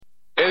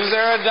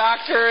there a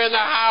doctor in the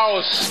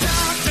house?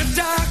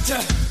 Doctor,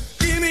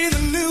 give me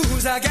the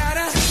news. I got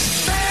a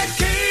bad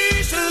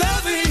case of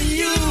loving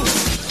you.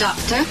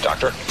 Doctor.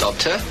 Doctor.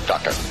 Doctor.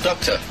 Doctor.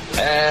 Doctor.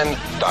 And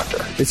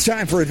doctor. It's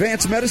time for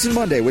Advanced Medicine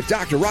Monday with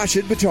Dr.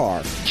 Rashid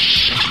Buttar.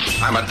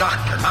 I'm a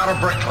doctor, not a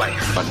bricklayer.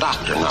 I'm a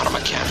doctor, not a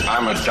mechanic.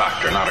 I'm a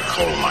doctor, not a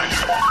coal miner.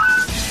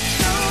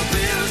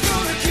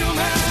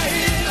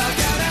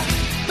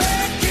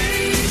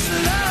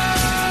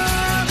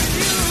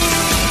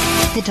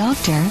 The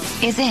doctor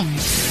is in.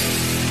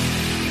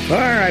 All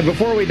right,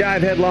 before we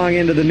dive headlong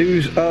into the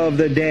news of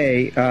the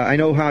day, I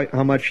know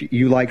how much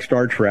you like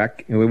Star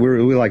Trek.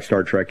 We like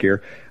Star Trek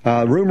here.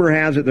 Rumor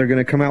has it they're going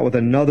to come out with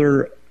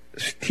another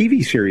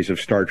TV series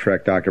of Star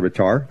Trek, Dr.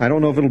 Buttar. I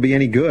don't know if it'll be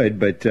any good,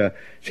 but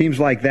seems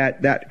like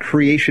that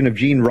creation of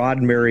Gene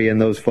Roddenberry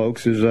and those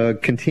folks is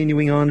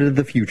continuing on into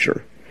the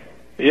future.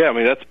 Yeah, I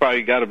mean, that's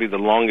probably got to be the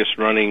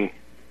longest-running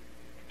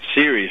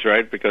series,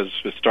 right? Because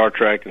with Star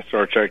Trek and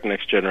Star Trek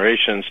Next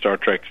Generation, Star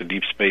Trek to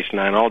Deep Space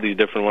Nine, all these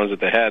different ones that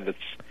they had, it's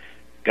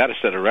got to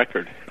set a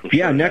record.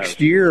 Yeah, next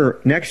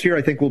year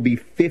I think will be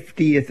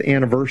 50th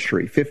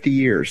anniversary, 50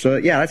 years. So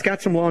yeah, that's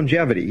got some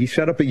longevity. He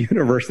set up a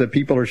universe that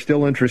people are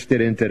still interested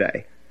in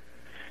today.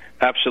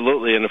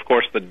 Absolutely, and of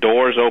course the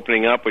doors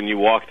opening up when you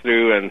walk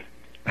through, and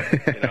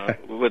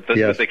with the,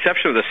 yes, with the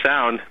exception of the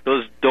sound,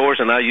 those doors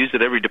are now used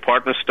at every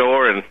department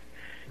store. And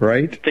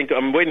right,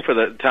 I'm waiting for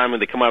the time when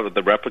they come out with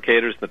the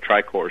replicators, the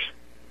tricores.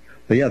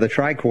 Yeah, the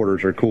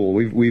tricorders are cool.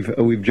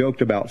 We've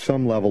joked about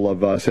some level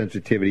of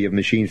sensitivity of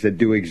machines that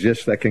do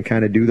exist that can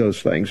kind of do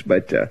those things.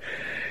 But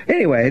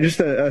anyway, just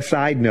a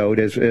side note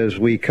as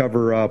we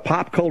cover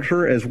pop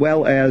culture as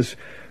well as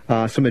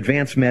some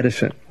advanced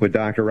medicine with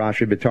Dr.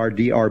 Rashid Buttar,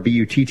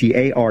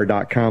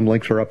 DRBUTTAR.com.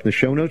 Links are up in the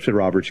show notes at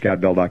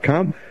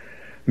robertscottbell.com.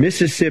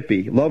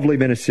 Mississippi, lovely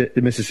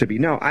Mississippi.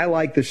 Now, I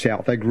like the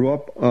South. I grew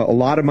up a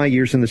lot of my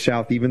years in the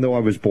South, even though I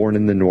was born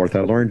in the North.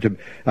 I learned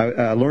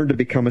to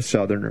become a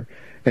Southerner.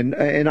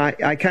 And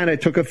I kind of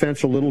took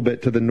offense a little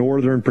bit to the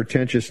Northern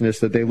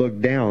pretentiousness that they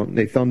look down.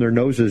 They thumb their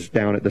noses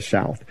down at the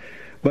South.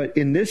 But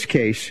in this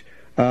case,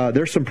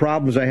 there's some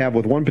problems I have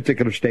with one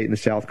particular state in the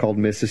South called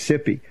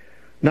Mississippi.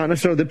 Not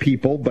necessarily the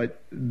people, but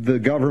the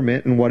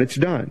government and what it's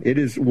done. It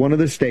is one of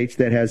the states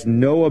that has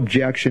no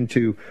objection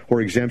to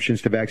or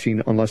exemptions to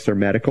vaccine unless they're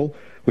medical,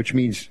 which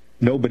means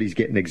nobody's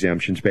getting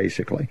exemptions,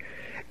 basically.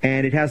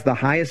 And it has the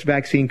highest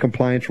vaccine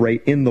compliance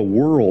rate in the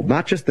world,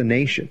 not just the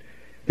nation.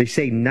 They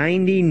say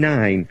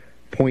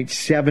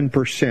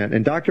 99.7%.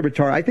 And Dr.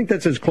 Buttar, I think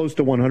that's as close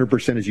to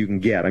 100% as you can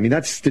get. I mean,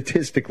 that's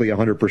statistically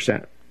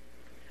 100%.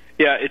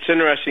 Yeah, it's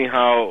interesting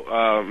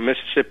how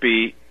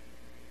Mississippi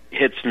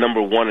hits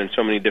number one in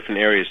so many different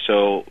areas.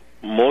 So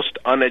most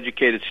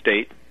uneducated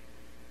state,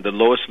 the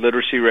lowest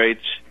literacy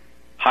rates,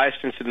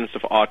 highest incidence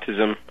of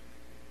autism,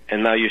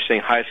 and now you're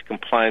saying highest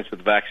compliance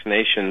with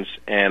vaccinations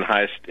and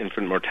highest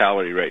infant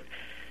mortality rate.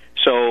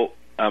 So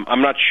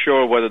I'm not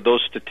sure whether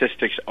those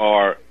statistics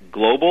are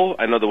global.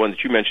 I know the one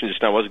that you mentioned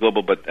just now was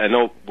global, but I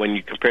know when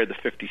you compare the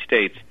 50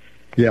 states,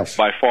 yes,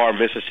 by far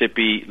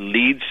Mississippi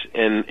leads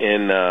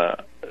in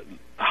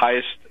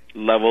highest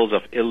levels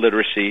of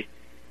illiteracy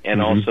and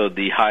also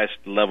the highest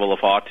level of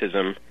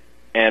autism,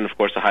 and of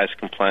course the highest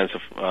compliance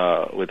of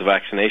with the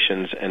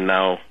vaccinations, and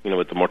now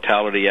with the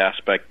mortality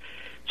aspect.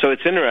 So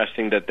it's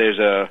interesting that there's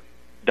a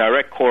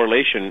direct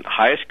correlation: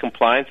 highest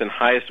compliance and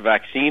highest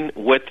vaccine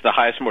with the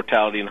highest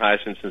mortality and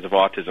highest incidence of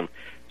autism.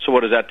 So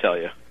what does that tell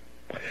you?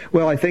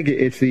 Well, I think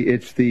it's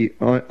the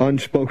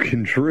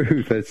unspoken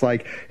truth. It's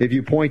like if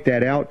you point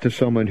that out to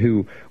someone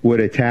who would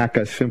attack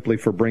us simply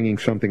for bringing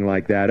something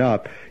like that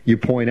up, you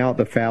point out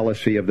the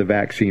fallacy of the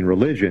vaccine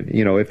religion.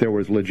 If there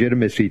was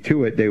legitimacy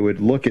to it, they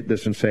would look at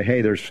this and say,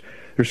 hey, there's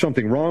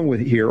something wrong with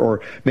here, or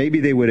maybe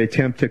they would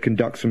attempt to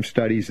conduct some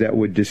studies that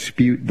would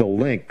dispute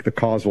the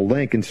causal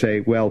link, and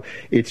say, well,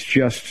 it's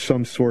just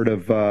some sort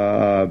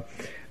of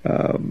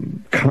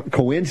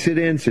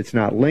coincidence. It's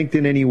not linked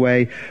in any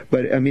way.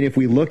 But I mean, if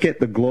we look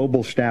at the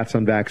global stats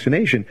on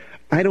vaccination,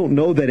 I don't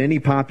know that any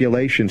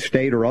population,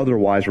 state or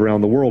otherwise, around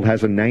the world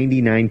has a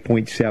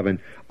 99.7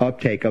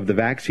 uptake of the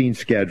vaccine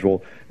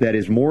schedule that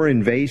is more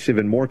invasive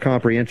and more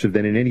comprehensive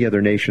than in any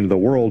other nation of the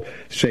world,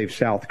 save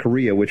South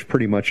Korea, which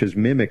pretty much has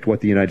mimicked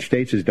what the United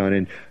States has done.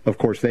 And of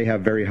course, they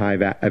have very high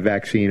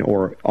vaccine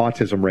or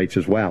autism rates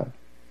as well.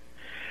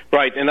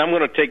 Right, and I'm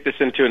going to take this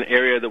into an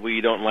area that we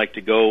don't like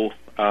to go.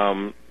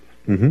 I'm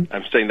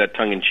saying that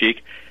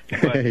tongue-in-cheek.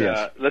 But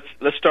yes.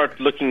 Let's start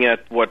looking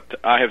at what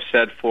I have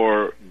said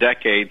for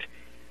decades,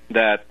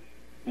 that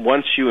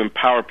once you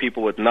empower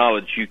people with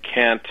knowledge, you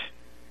can't,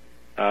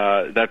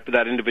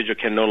 that individual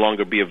can no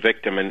longer be a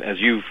victim. And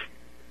as you've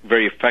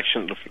very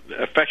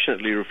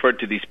affectionately referred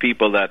to these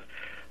people that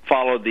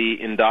follow the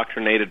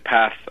indoctrinated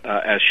path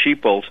as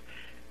sheeples,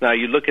 now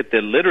you look at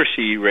the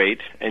literacy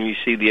rate and you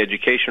see the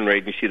education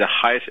rate and you see the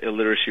highest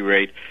illiteracy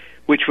rate,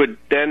 which would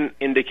then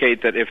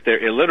indicate that if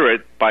they're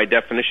illiterate, by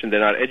definition,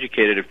 they're not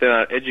educated. If they're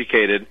not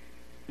educated,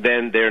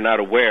 then they're not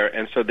aware.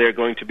 And so they're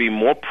going to be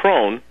more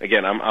prone,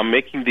 again, I'm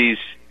making these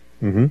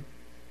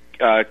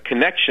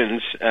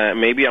connections.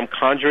 Maybe I'm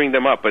conjuring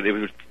them up, but it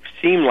would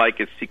seem like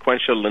it's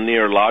sequential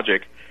linear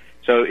logic.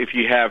 So if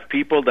you have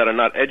people that are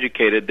not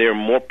educated, they're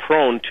more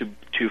prone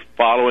to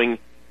following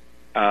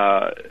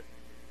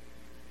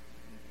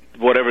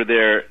whatever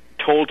they're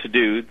told to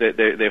do.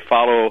 They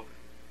follow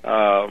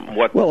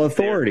what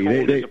authority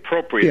is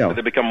appropriate. Yeah. So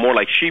they become more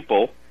like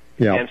sheeple.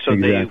 Yeah, and so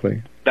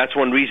exactly. That's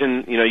one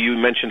reason, you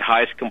mentioned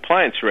highest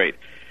compliance rate.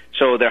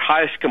 So their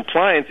highest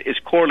compliance is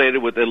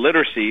correlated with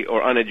illiteracy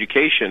or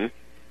uneducation,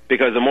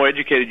 because the more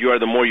educated you are,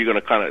 the more you're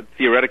going to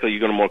theoretically,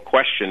 you're going to more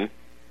question.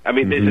 I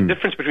mean, there's a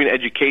difference between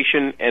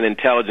education and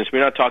intelligence.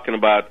 We're not talking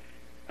about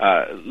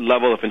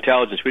level of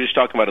intelligence. We're just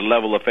talking about a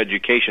level of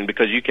education,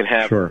 because you can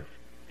have,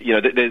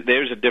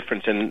 there's a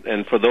difference.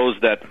 And for those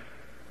that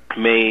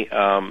may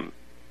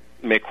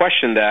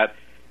question that,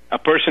 a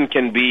person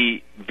can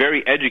be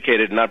very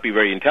educated and not be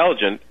very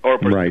intelligent, or a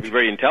person can be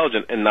very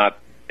intelligent and not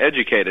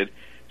educated.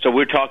 So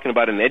we're talking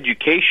about an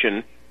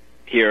education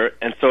here.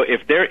 And so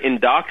if they're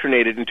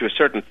indoctrinated into a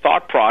certain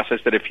thought process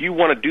that if you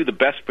want to do the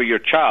best for your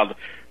child,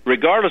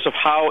 regardless of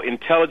how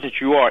intelligent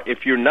you are,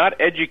 if you're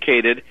not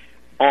educated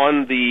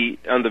on the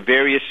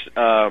various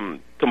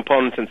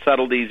components and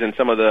subtleties and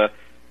some of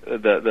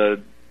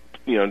the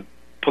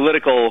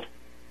political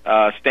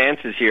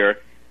stances here,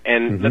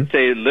 and let's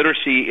say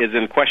literacy is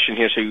in question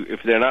here, so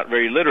if they're not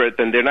very literate,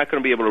 then they're not going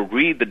to be able to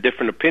read the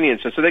different opinions,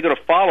 and so they're going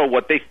to follow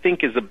what they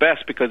think is the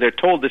best because they're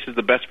told this is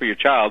the best for your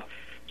child,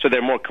 so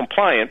they're more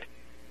compliant,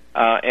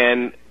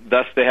 and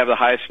thus they have the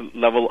highest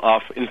level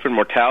of infant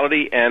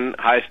mortality and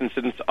highest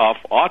incidence of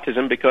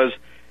autism, because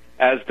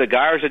as the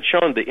Geyers had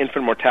shown, the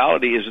infant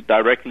mortality is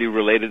directly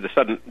related, the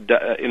sudden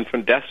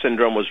infant death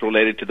syndrome was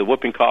related to the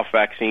whooping cough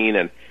vaccine,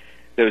 and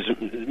there's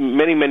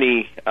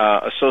many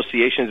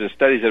associations and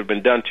studies that have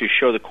been done to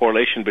show the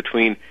correlation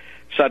between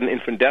sudden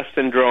infant death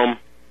syndrome,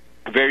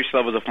 various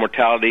levels of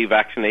mortality,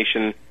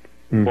 vaccination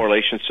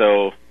correlation.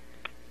 So,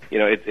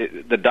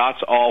 the dots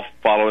all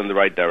follow in the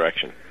right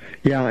direction.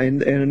 Yeah,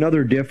 and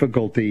another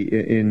difficulty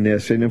in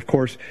this, and of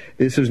course,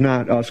 this is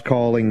not us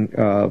calling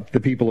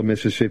the people of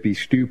Mississippi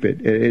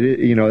stupid.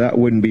 That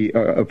wouldn't be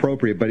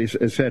appropriate, but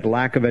it said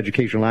lack of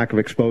education, lack of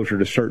exposure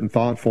to certain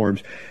thought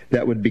forms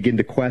that would begin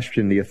to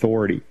question the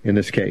authority, in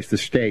this case, the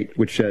state,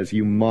 which says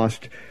you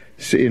must,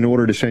 in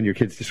order to send your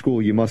kids to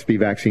school, you must be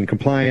vaccine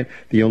compliant.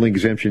 The only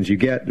exemptions you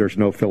get, there's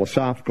no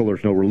philosophical,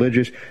 there's no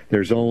religious,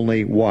 there's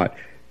only what?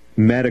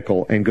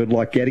 Medical, and good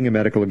luck getting a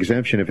medical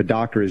exemption. If a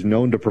doctor is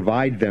known to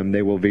provide them,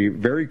 they will be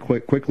very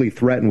quickly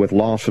threatened with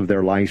loss of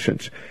their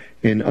license,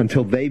 and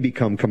until they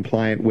become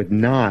compliant with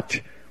not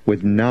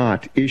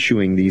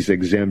issuing these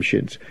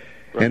exemptions.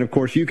 Right. And of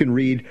course, you can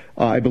read,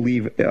 I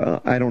believe,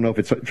 I don't know if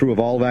it's true of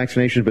all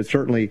vaccinations, but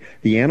certainly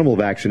the animal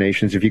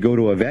vaccinations. If you go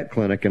to a vet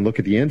clinic and look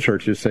at the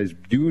inserts, it says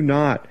do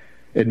not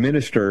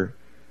administer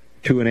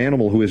to an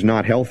animal who is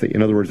not healthy.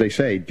 In other words, they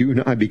say do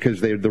not,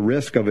 because the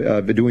risk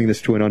of doing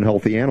this to an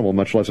unhealthy animal,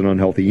 much less an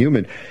unhealthy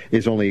human,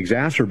 is only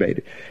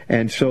exacerbated.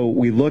 And so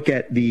we look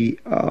at the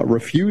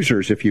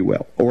refusers, if you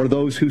will, or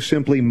those who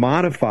simply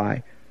modify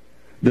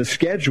the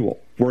schedule,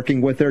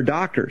 working with their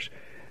doctors.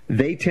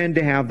 They tend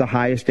to have the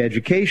highest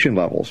education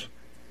levels.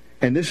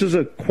 And this is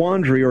a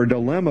quandary or a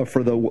dilemma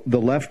for the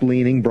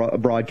left-leaning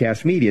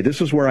broadcast media. This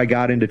is where I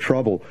got into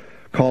trouble,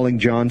 calling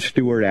Jon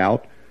Stewart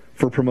out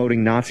for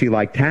promoting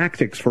Nazi-like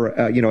tactics, for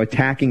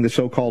attacking the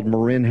so-called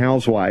Marin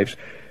housewives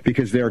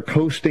because they're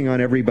coasting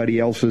on everybody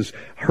else's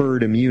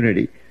herd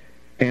immunity.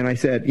 And I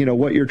said,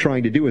 what you're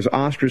trying to do is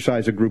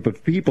ostracize a group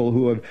of people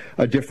who have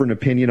a different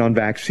opinion on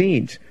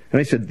vaccines. And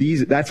I said,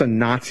 that's a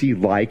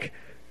Nazi-like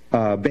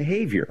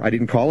behavior. I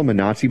didn't call him a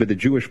Nazi, but the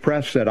Jewish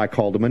press said I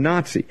called him a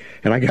Nazi.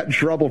 And I got in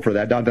trouble for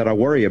that. Not that I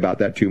worry about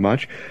that too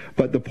much.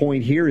 But the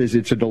point here is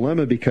it's a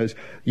dilemma, because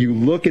you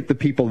look at the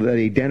people that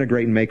they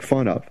denigrate and make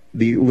fun of,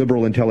 the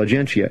liberal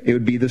intelligentsia. It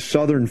would be the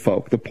Southern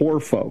folk, the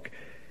poor folk.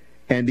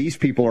 And these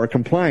people are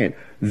compliant.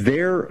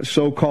 Their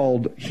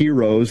so-called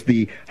heroes,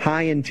 the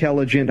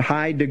high-intelligent,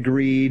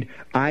 high-degreed,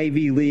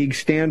 Ivy League,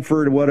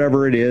 Stanford,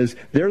 whatever it is,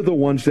 they're the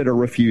ones that are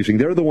refusing.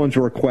 They're the ones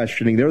who are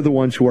questioning. They're the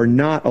ones who are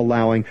not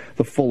allowing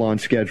the full-on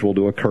schedule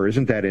to occur.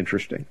 Isn't that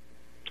interesting?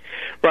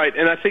 Right,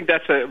 and I think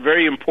that's a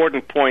very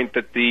important point,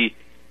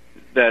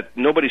 that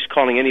nobody's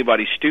calling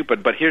anybody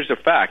stupid. But here's the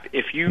fact.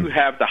 If you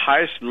have the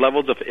highest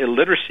levels of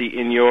illiteracy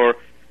in your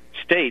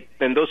state,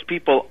 then those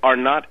people are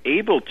not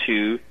able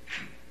to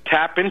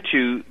tap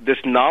into this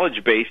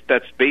knowledge base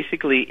that's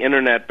basically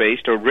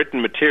internet-based or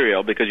written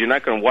material, because you're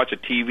not going to watch a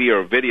TV or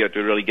a video to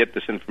really get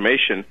this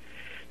information.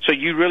 So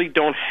you really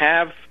don't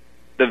have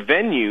the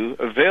venue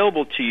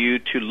available to you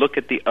to look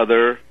at the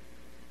other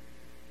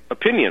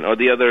opinion or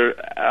the other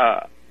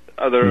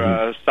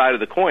side of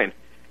the coin.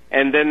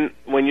 And then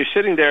when you're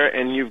sitting there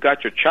and you've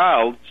got your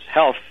child's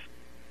health,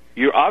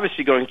 you're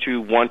obviously going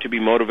to want to be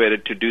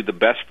motivated to do the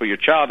best for your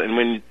child. And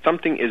when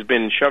something has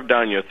been shoved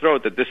down your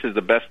throat that this is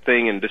the best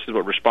thing and this is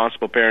what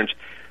responsible parents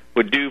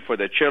would do for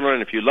their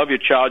children, if you love your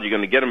child, you're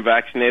going to get them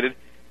vaccinated,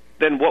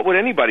 then what would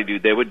anybody do?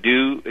 They would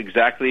do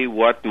exactly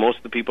what most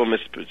of the people in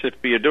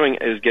Mississippi are doing,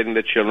 is getting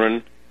their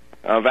children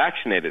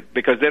vaccinated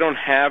because they don't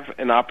have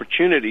an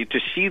opportunity to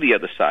see the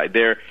other side.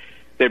 They're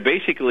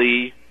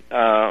basically,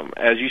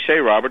 as you say,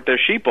 Robert, they're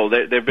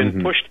sheeple. They've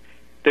been pushed.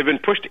 They've been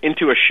pushed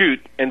into a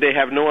chute, and they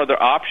have no other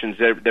options.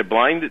 They're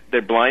blinded.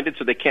 They're blinded,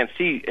 so they can't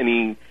see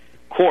any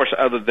course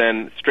other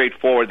than straight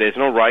forward. There's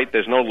no right.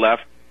 There's no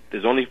left.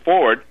 There's only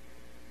forward,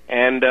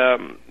 and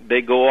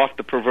they go off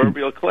the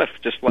proverbial cliff,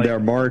 just like they're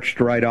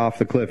marched right off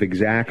the cliff.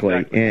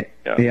 Exactly.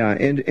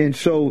 And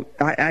so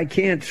I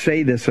can't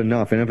say this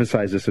enough and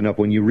emphasize this enough.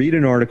 When you read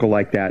an article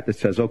like that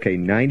says, okay,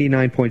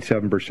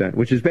 99.7%,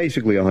 which is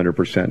basically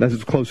 100%. That's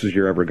as close as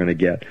you're ever going to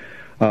get.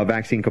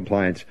 Vaccine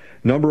compliance.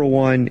 Number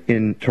one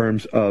in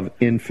terms of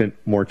infant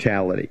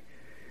mortality.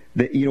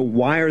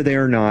 Why are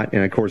there not,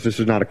 and of course this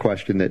is not a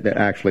question that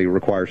actually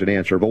requires an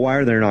answer, but why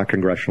are there not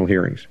congressional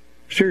hearings?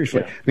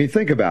 Seriously. Yeah. I mean,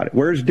 think about it.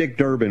 Where's Dick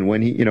Durbin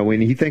when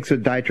he thinks a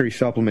dietary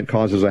supplement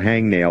causes a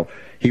hangnail,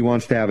 he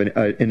wants to have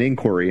an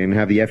inquiry and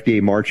have the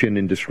FDA march in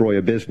and destroy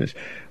a business.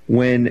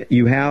 When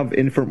you have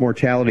infant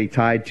mortality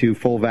tied to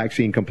full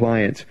vaccine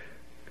compliance,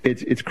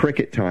 it's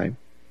cricket time.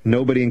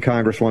 Nobody in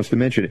Congress wants to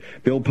mention it.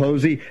 Bill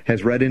Posey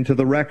has read into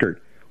the record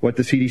what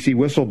the CDC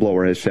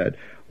whistleblower has said,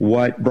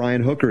 what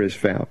Brian Hooker has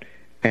found,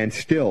 and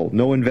still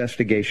no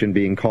investigation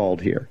being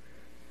called here.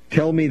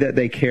 Tell me that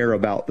they care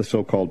about the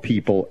so-called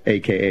people,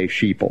 a.k.a.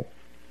 sheeple.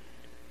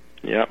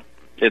 Yeah.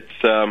 It's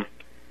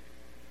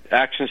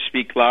actions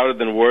speak louder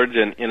than words,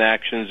 and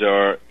inactions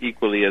are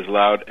equally as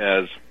loud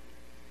as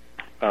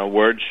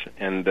words,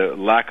 and the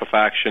lack of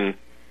action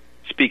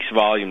speaks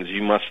volumes.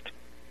 You must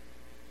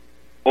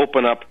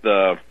open up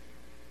the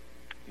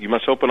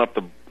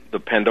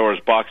Pandora's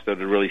box to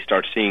really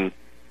start seeing,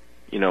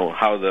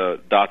 how the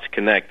dots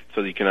connect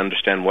so that you can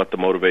understand what the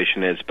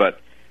motivation is. But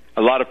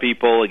a lot of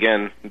people,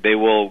 again, they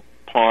will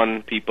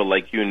pawn people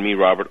like you and me,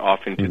 Robert,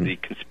 off into the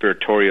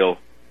conspiratorial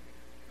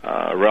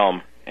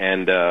realm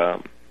and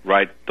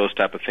write those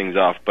type of things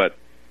off. But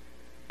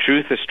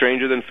truth is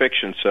stranger than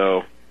fiction,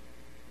 so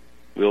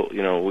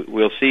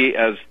we'll see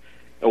as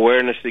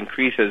awareness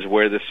increases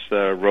where this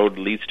road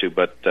leads to.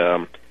 But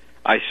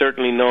I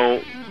certainly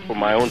know for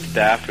my own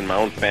staff and my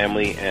own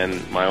family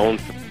and my own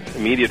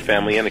immediate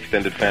family and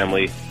extended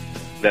family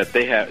that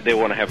they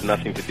want to have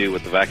nothing to do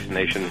with the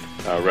vaccination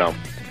realm.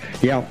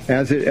 Yeah,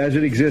 as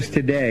it exists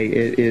today,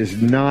 it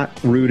is not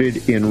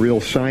rooted in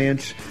real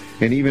science.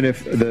 And even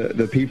if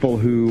the people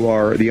who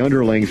are the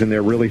underlings and they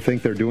really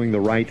think they're doing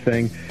the right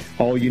thing,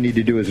 all you need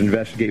to do is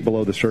investigate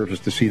below the surface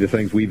to see the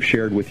things we've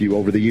shared with you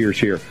over the years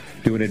here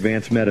doing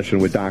advanced medicine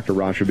with Dr.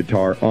 Rashid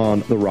Buttar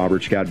on the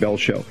Robert Scott Bell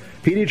Show.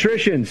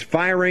 Pediatricians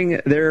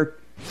firing their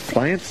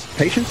clients,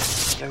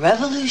 patients? The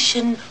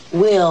revolution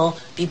will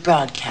be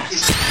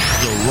broadcast.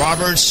 The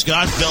Robert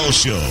Scott Bell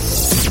Show.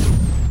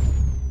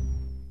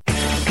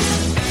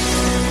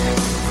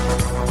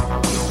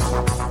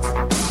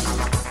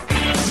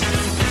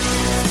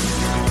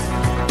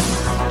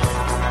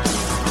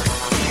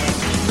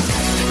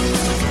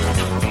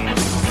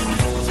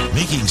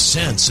 Making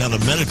sense out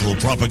of medical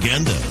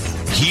propaganda.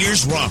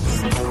 Here's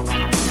Robert.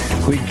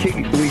 We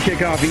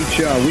kick off each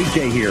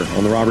weekday here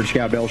on the Robert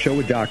Scott Bell Show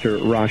with Dr.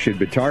 Rashid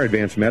Buttar,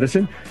 Advanced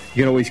Medicine.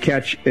 You can always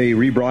catch a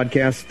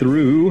rebroadcast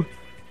through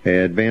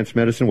Advanced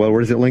Medicine. Well,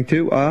 where does it link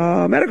to?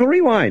 Medical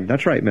Rewind.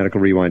 That's right,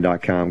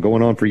 medicalrewind.com.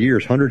 Going on for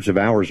years, hundreds of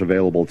hours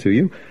available to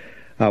you.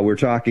 We're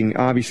talking,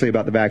 obviously,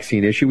 about the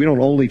vaccine issue. We don't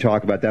only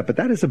talk about that, but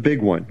that is a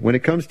big one. When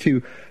it comes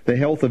to the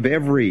health of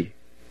every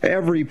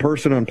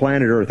person on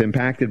planet Earth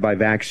impacted by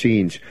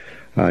vaccines,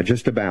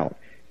 just about.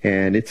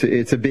 And it's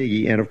a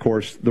biggie. And, of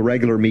course, the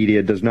regular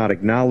media does not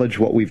acknowledge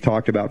what we've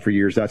talked about for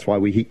years. That's why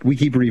we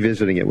keep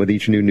revisiting it with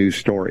each new news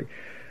story.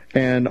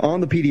 And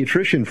on the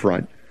pediatrician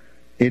front,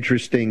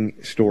 interesting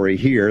story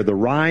here, the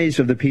rise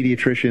of the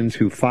pediatricians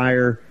who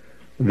fire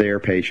their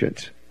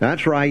patients.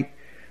 That's right.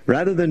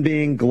 Rather than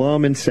being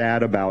glum and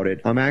sad about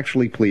it, I'm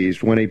actually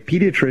pleased when a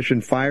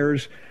pediatrician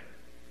fires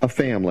a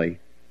family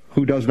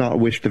who does not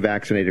wish to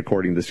vaccinate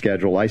according to the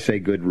schedule. I say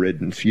good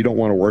riddance. You don't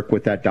want to work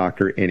with that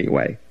doctor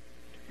anyway.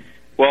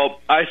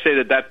 Well, I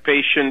say that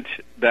patient,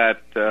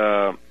 that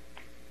the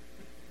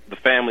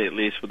family at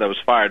least, that was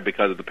fired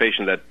because of the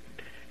patient that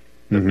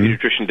the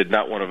pediatrician did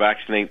not want to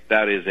vaccinate,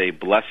 that is a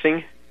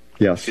blessing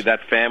to that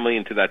family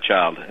and to that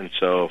child. And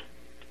so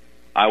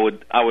I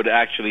would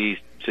actually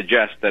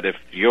suggest that if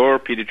your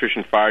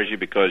pediatrician fires you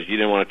because you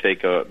didn't want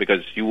to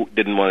because you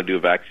didn't want to do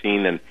a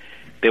vaccine and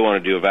they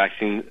want to do a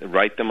vaccine,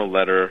 write them a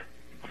letter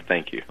of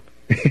thank you.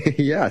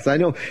 Yes, I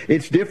know.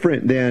 It's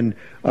different than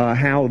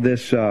how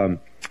this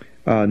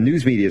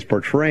news media is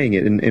portraying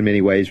it in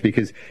many ways,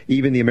 because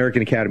even the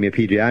American Academy of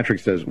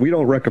Pediatrics says, we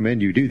don't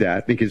recommend you do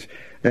that because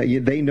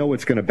they know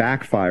it's going to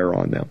backfire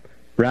on them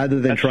rather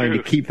than trying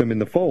to keep them in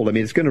the fold. I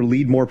mean, it's going to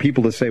lead more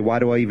people to say, why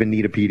do I even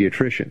need a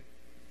pediatrician?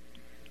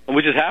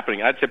 Which is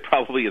happening. I'd say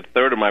probably a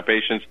third of my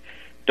patients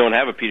don't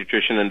have a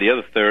pediatrician, and the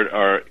other third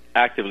are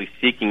actively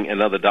seeking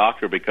another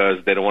doctor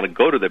because they don't want to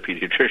go to their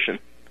pediatrician.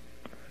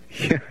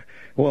 Yeah.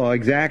 Well,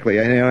 exactly.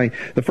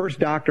 The first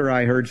doctor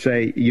I heard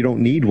say you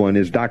don't need one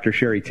is Dr.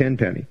 Sherry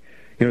Tenpenny.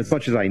 as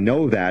much as I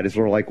know that, is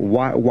sort of like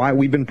why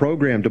we've been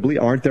programmed to believe.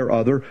 Aren't there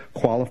other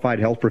qualified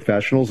health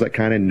professionals that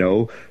kind of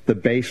know the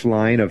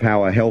baseline of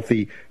how a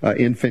healthy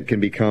infant can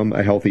become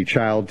a healthy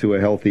child to a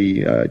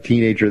healthy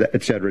teenager,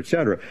 et cetera, et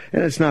cetera?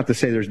 And it's not to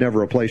say there's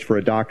never a place for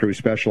a doctor who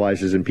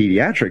specializes in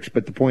pediatrics,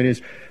 but the point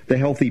is the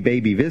healthy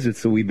baby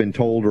visits that we've been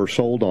told or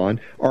sold on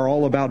are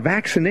all about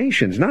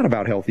vaccinations, not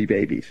about healthy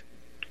babies.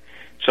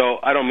 So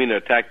I don't mean to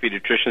attack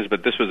pediatricians,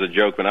 but this was a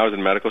joke. When I was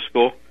in medical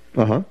school,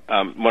 one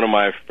of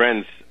my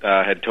friends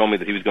had told me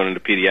that he was going into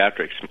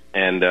pediatrics,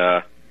 and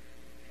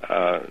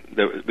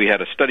we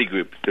had a study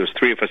group. There was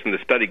 3 of us in the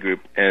study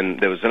group, and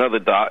there was another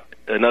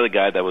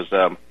guy that was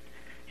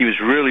he was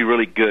really,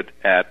 really good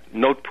at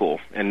note pool.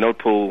 And note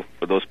pool,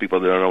 for those people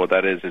that don't know what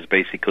that is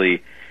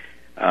basically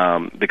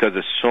because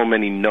there's so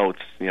many notes,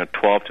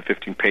 12 to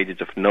 15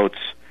 pages of notes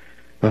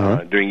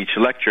during each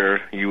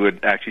lecture, you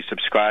would actually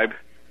subscribe.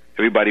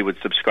 Everybody would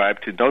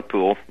subscribe to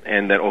Notepool,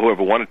 and then or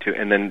whoever wanted to,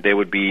 and then there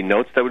would be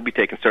notes that would be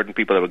taken. Certain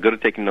people that were good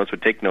at taking notes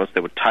would take notes. They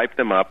would type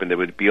them up, and they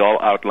would be all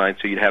outlined,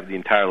 so you'd have the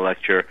entire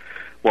lecture,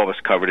 what was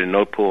covered in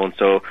Notepool. And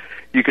so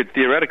you could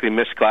theoretically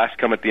miss class,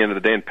 come at the end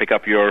of the day, and pick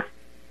up your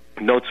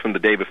notes from the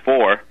day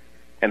before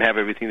and have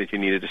everything that you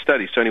needed to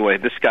study. So anyway,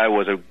 this guy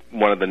was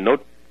one of the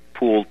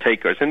Notepool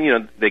takers,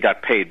 and, they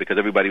got paid because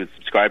everybody would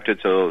subscribe to it,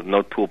 so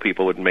Notepool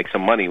people would make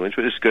some money, which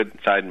was good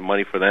side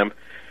money for them.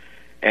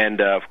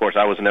 And, of course,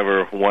 I was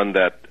never one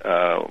that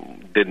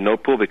did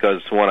Notepool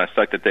because, 1, I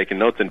sucked at taking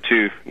notes, and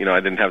 2, I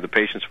didn't have the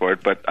patience for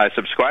it. But I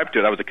subscribed to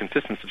it. I was a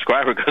consistent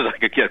subscriber because I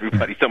could get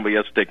somebody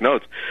else to take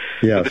notes.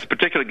 Yes. But this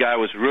particular guy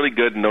was really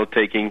good at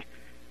note-taking,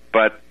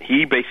 but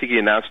he basically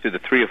announced to the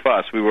 3 of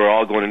us, we were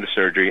all going into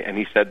surgery, and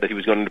he said that he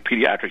was going into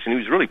pediatrics, and he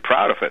was really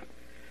proud of it.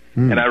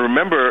 And I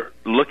remember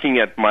looking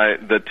at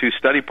the 2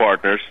 study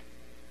partners,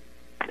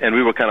 and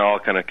we were all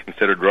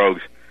considered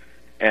rogues.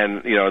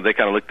 And, they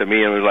kind of looked at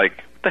me and were like,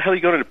 what the hell are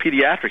you going into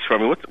pediatrics for? I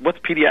mean, what's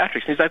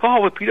pediatrics? And he's like,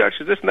 well, pediatrics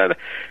is this and that.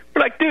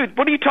 We're like, dude,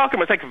 what are you talking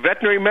about? It's like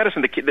veterinary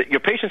medicine. Your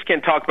patients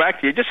can't talk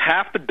back to you. Just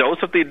half the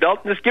dose of the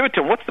adult and just give it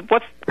to them. What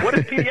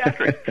is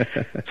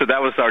pediatrics? So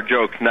that was our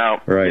joke.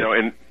 Now, right.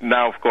 And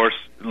now, of course,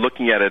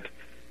 looking at it,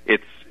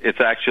 it's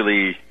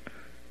actually,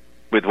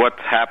 with what's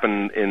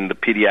happened in the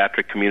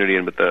pediatric community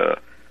and with the,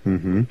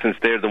 since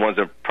they're the ones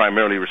that are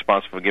primarily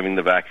responsible for giving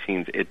the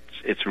vaccines,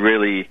 it's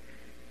really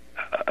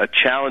a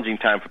challenging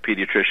time for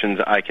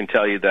pediatricians. I can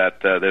tell you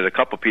that there's a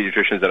couple of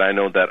pediatricians that I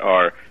know that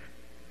are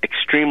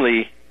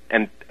extremely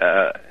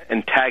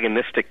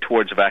antagonistic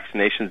towards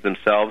vaccinations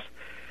themselves.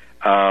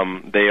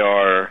 They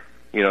are,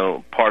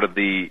 part of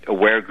the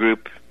AWARE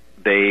group.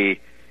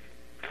 They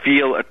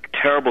feel a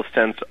terrible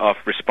sense of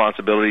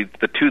responsibility.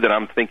 The 2 that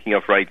I'm thinking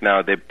of right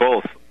now, they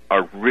both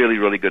are really,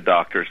 really good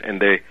doctors, and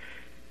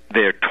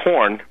they're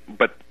torn,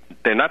 but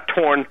they're not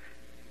torn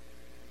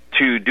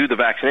to do the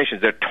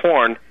vaccinations. They're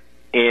torn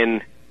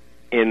in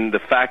the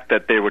fact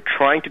that they were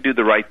trying to do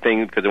the right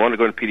thing because they wanted to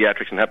go into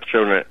pediatrics and help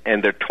children,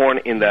 and they're torn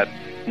in that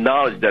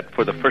knowledge that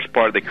for the first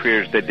part of their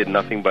careers they did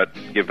nothing but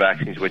give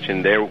vaccines, which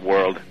in their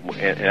world,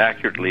 and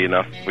accurately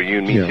enough for you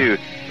and me too,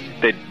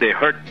 they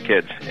hurt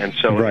kids. And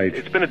so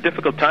it's been a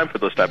difficult time for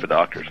those type of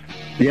doctors.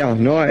 Yeah,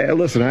 no,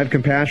 listen, I have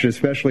compassion,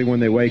 especially when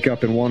they wake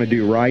up and want to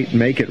do right,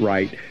 make it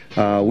right.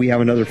 We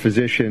have another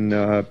physician,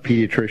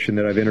 pediatrician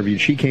that I've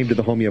interviewed. She came to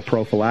the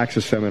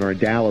homeoprophylaxis seminar in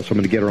Dallas. I'm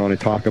going to get her on and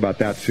talk about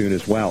that soon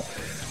as well.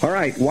 All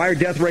right, why are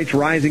death rates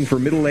rising for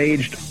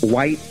middle-aged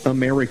white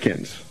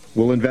Americans?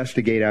 We'll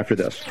investigate after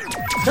this.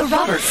 The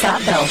Robert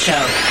Scott Bell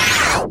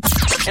Show.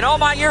 In all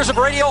my years of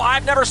radio,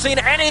 I've never seen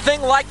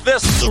anything like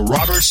this. The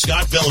Robert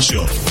Scott Bell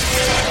Show.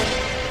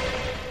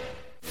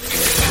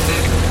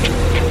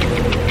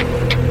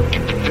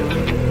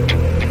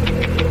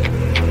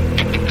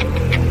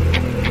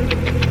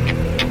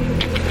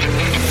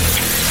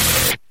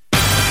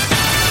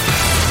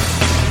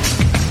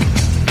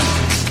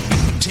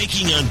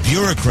 On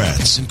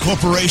bureaucrats and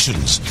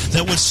corporations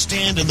that would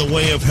stand in the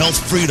way of health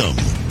freedom.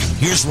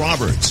 Here's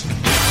Robert.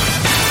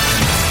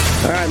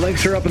 All right,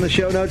 links are up in the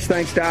show notes.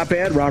 Thanks to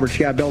op-ed,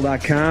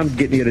 robertscottbell.com,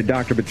 getting you to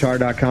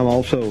drbatar.com.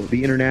 Also,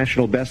 the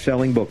international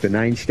best-selling book, The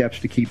 9 Steps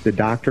to Keep the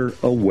Doctor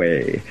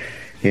Away.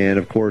 And,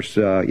 of course,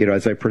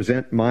 as I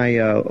present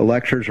my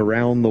lectures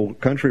around the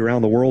country,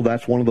 around the world,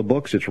 that's one of the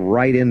books. It's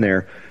right in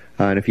there.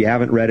 And if you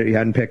haven't read it, you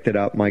hadn't picked it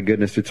up, my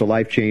goodness, it's a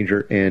life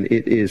changer, and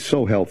it is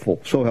so helpful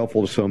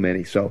to so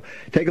many. So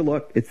take a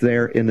look. It's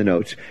there in the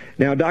notes.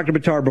 Now, Dr.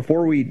 Buttar,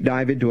 before we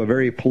dive into a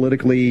very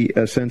politically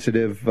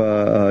sensitive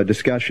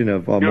discussion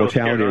of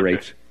mortality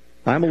rates,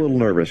 I'm a little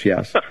nervous,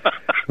 yes.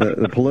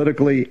 The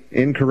politically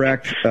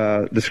incorrect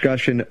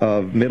discussion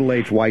of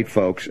middle-aged white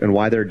folks and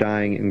why they're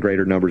dying in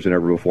greater numbers than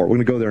ever before. We're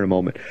going to go there in a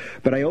moment.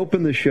 But I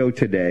opened the show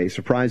today,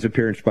 surprise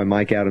appearance by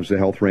Mike Adams, the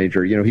health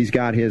ranger. He's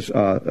got his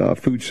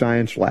food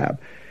science lab,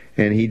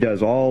 and he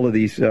does all of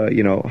these,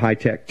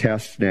 high-tech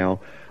tests now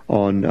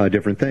on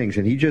different things.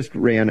 And he just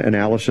ran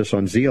analysis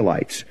on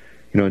zeolites.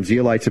 And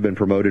zeolites have been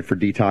promoted for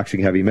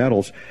detoxing heavy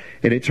metals.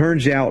 And it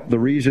turns out the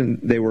reason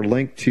they were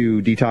linked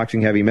to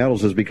detoxing heavy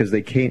metals is because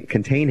they can't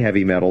contain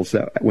heavy metals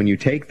that when you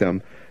take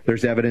them,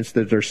 there's evidence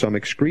that there's some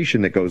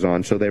excretion that goes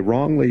on. So they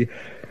wrongly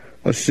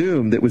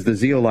assumed it was the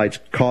zeolites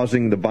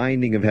causing the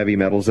binding of heavy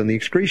metals and the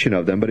excretion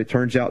of them, but it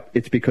turns out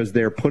it's because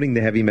they're putting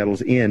the heavy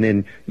metals in,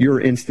 and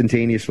you're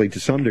instantaneously, to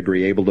some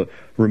degree, able to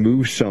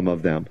remove some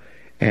of them.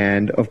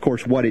 And, of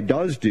course, what it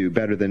does do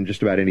better than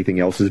just about anything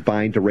else is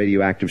bind to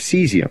radioactive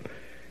cesium.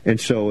 And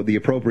so the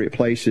appropriate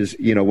place is,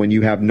 when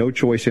you have no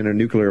choice in a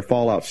nuclear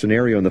fallout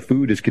scenario and the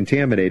food is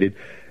contaminated,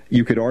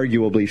 you could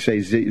arguably say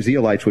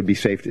zeolites would be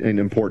safe and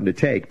important to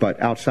take.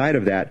 But outside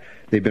of that,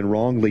 they've been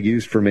wrongly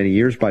used for many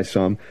years by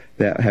some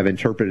that have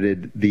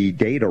interpreted the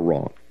data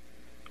wrong.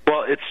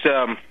 Well,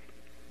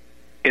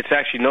 it's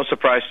actually no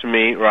surprise to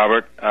me,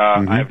 Robert.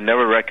 I've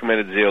never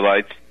recommended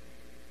zeolites,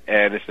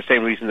 and it's the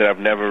same reason that I've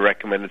never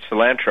recommended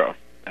cilantro.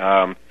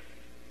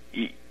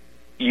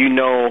 You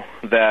know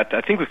that, I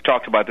think we've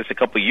talked about this a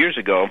couple of years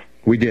ago.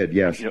 We did,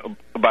 yes.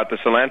 About the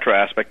cilantro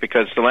aspect,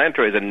 because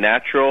cilantro is a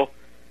natural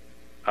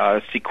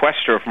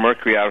sequester of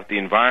mercury out of the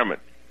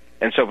environment.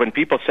 And so when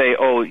people say,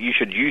 oh, you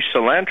should use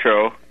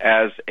cilantro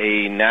as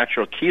a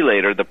natural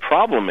chelator, the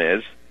problem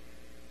is,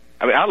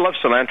 I love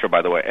cilantro,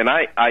 by the way, and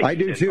I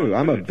do too.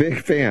 I'm a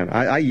big fan.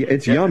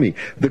 It's yummy.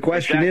 The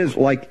question is,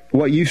 like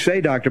what you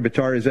say, Dr.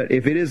 Buttar, is that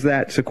if it is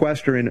that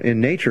sequester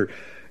in nature,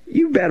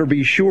 you better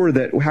be sure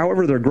that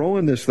however they're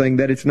growing this thing,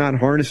 that it's not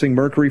harnessing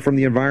mercury from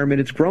the environment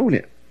it's grown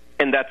in.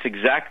 And that's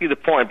exactly the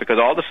point, because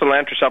all the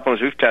cilantro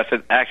supplements we've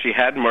tested actually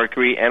had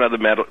mercury and other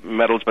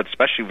metals, but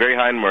especially very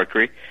high in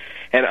mercury.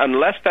 And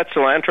unless that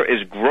cilantro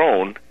is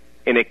grown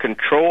in a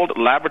controlled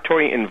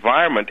laboratory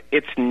environment,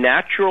 its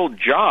natural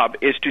job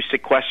is to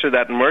sequester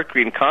that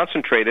mercury and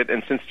concentrate it.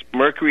 And since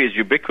mercury is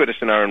ubiquitous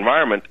in our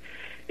environment,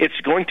 it's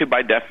going to,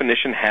 by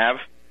definition, have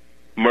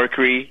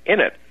mercury in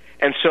it.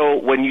 And so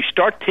when you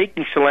start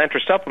taking cilantro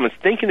supplements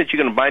thinking that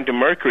you're going to bind to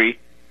mercury,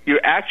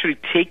 you're actually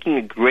taking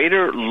a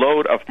greater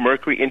load of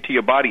mercury into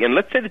your body. And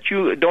let's say that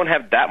you don't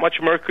have that much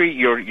mercury,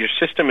 your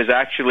system is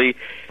actually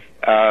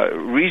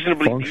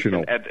reasonably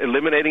functional at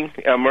eliminating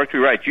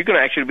mercury. Right, you're going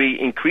to actually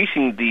be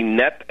increasing the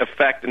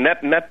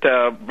net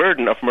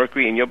burden of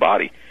mercury in your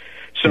body.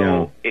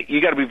 So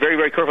you got to be very,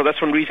 very careful.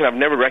 That's one reason I've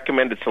never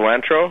recommended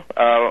cilantro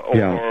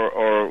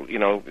or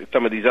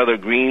some of these other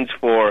greens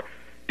for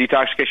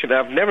detoxification.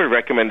 I've never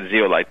recommended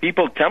zeolite.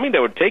 People tell me they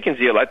were taking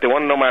zeolite. They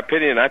want to know my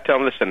opinion, and I tell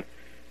them, listen,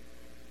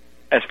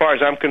 as far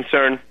as I'm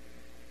concerned,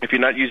 if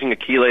you're not using a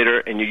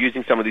chelator and you're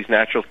using some of these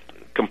natural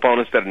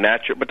components that are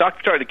natural, but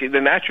Dr. Buttar, they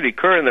naturally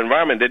occur in the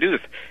environment, they do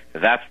this.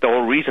 That's the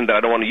whole reason that I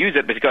don't want to use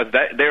it, because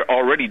they're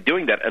already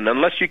doing that. And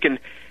unless you can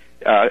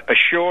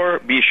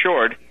be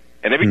assured,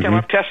 and every time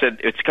I've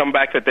tested, it's come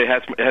back that it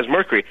has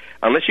mercury,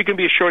 unless you can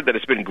be assured that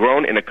it's been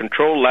grown in a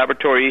controlled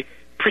laboratory,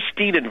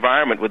 pristine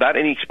environment without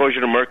any exposure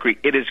to mercury,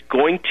 it is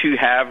going to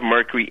have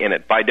mercury in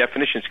it. By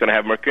definition, it's going to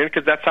have mercury in it,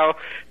 because that's how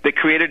the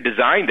creator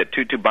designed it,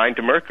 to bind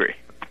to mercury.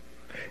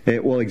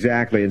 Well,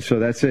 exactly, and so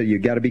that's it.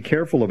 You've got to be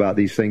careful about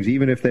these things.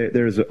 Even if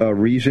there's a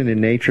reason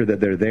in nature that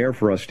they're there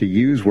for us to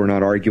use, we're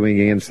not arguing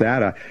against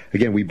that.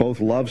 Again, we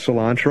both love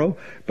cilantro,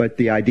 but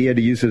the idea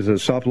to use it as a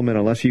supplement,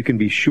 unless you can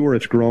be sure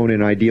it's grown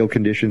in ideal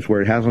conditions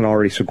where it hasn't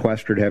already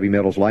sequestered heavy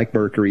metals like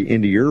mercury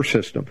into your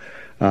system,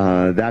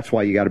 that's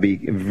why you got to be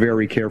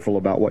very careful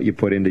about what you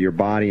put into your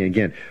body. And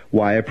again,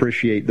 why I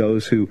appreciate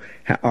those who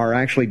are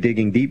actually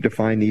digging deep to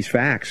find these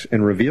facts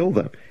and reveal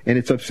them. And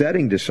it's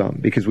upsetting to some,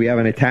 because we have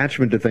an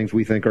attachment to things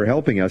we think are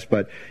helping us.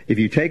 But if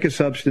you take a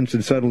substance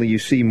and suddenly you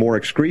see more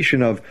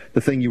excretion of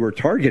the thing you were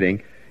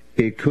targeting,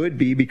 it could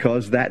be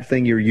because that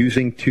thing you're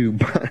using to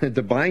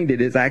bind it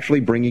is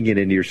actually bringing it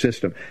into your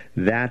system.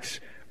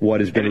 That's what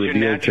has been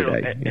revealed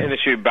today. And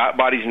it's your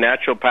body's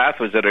natural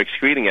pathways that are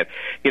excreting it.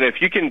 If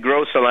you can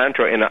grow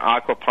cilantro in an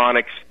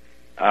aquaponics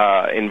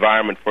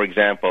environment, for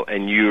example,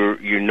 and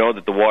you know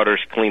that the water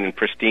is clean and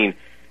pristine,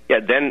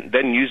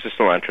 then use the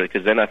cilantro,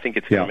 because then I think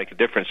it's going to make a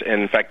difference.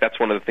 And in fact, that's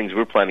one of the things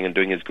we're planning on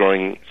doing, is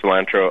growing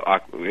cilantro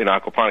in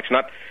aquaponics,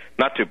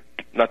 not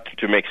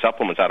to make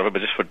supplements out of it,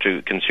 but just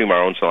to consume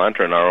our own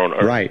cilantro in our own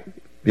earth. Right.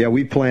 Yeah,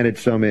 we planted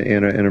some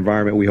in an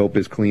environment we hope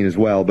is clean as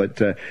well.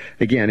 But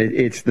again,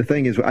 it's the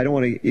thing is, I don't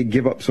want to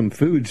give up some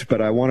foods,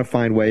 but I want to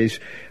find ways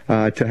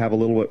to have a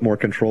little bit more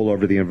control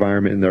over the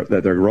environment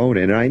that they're grown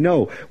in. And I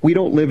know we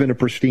don't live in a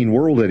pristine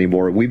world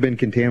anymore. We've been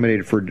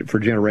contaminated for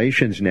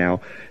generations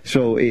now.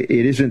 So it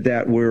isn't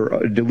that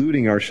we're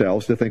deluding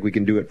ourselves to think we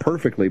can do it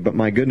perfectly. But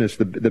my goodness,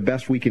 the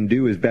best we can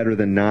do is better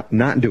than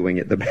not doing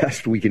it. The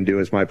best we can do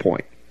is my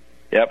point.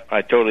 Yep,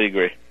 I totally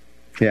agree.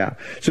 Yeah.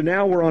 So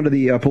now we're on to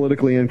the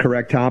politically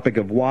incorrect topic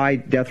of why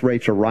death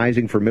rates are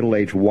rising for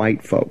middle-aged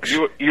white folks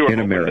in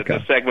America. That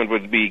this segment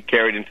would be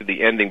carried into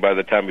the ending by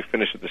the time we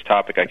finish with this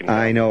topic.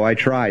 I know. I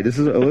tried. This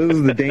is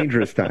the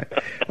dangerous time.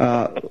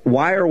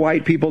 Why are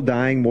white people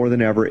dying more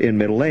than ever in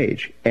middle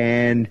age?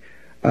 And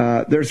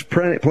there's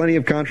plenty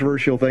of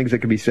controversial things that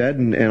can be said,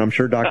 and I'm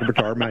sure Dr.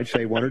 Buttar might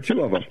say one or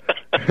two of them.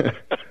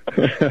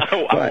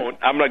 I won't.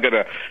 I'm not going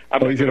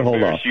to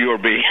hold off. You or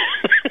me.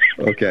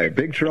 Okay,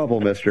 big trouble,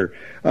 mister.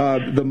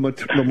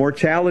 The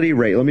mortality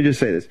rate, let me just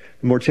say this.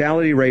 The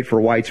mortality rate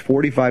for whites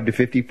 45 to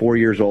 54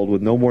 years old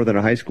with no more than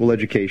a high school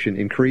education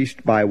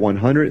increased by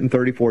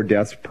 134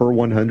 deaths per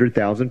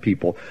 100,000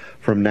 people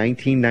from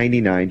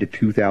 1999 to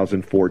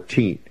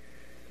 2014.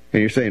 And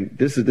you're saying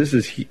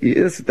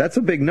that's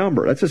a big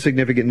number. That's a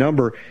significant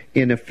number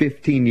in a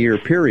 15-year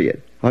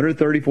period.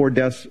 134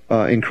 deaths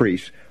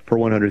increase per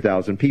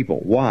 100,000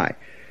 people. Why?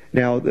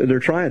 Now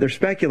they're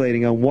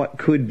speculating on what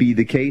could be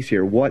the case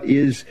here. What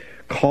is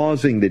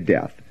causing the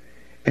death?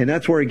 And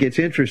that's where it gets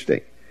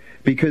interesting,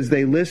 because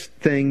they list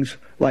things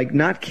like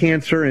not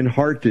cancer and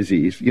heart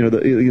disease.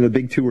 The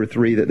big 2 or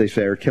 3 that they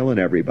say are killing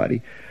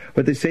everybody,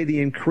 but they say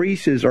the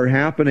increases are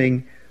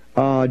happening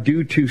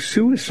due to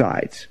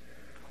suicides.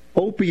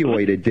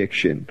 Opioid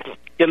addiction.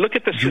 Yeah, look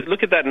at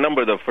that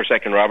number though for a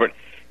second, Robert.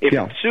 If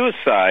it's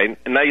suicide,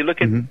 and now you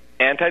look at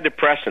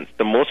antidepressants,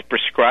 the most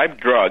prescribed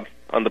drug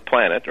on the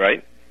planet,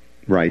 right?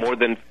 Right. More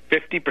than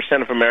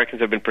 50% of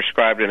Americans have been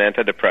prescribed an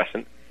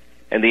antidepressant,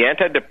 and the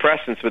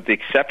antidepressants, with the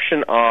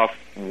exception of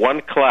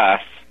one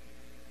class,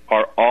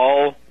 are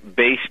all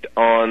based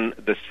on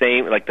the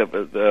same, like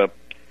the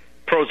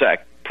Prozac,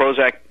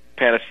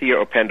 Panacea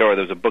or Pandora.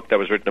 There's a book that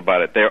was written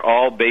about it. They're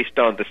all based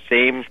on the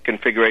same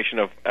configuration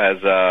as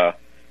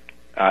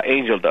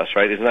angel dust,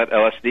 right? Isn't that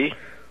LSD?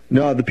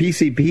 No, the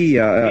PCP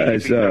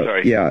is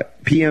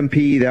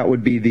PMP. That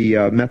would be the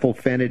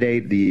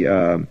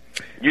methylphenidate.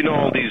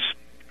 All these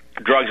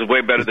drugs are way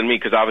better than me,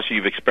 because obviously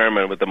you've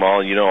experimented with them all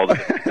and you know all the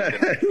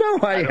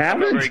No, I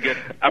haven't.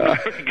 I'm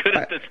not very good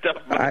at this stuff.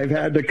 I've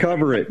had to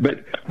cover it,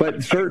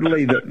 but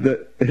certainly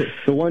the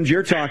ones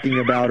you're talking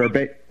about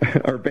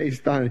are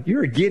based on.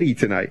 You're giddy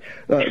tonight.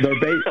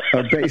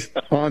 Are based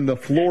on the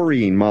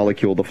fluorine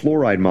molecule, the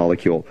fluoride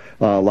molecule,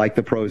 like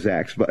the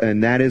Prozacs,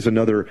 and that is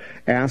another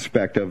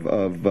aspect of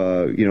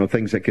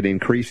things that could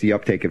increase the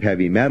uptake of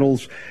heavy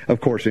metals.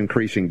 Of course,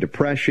 increasing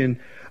depression.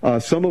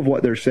 Some of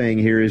what they're saying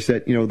here is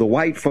that, the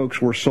white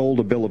folks were sold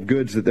a bill of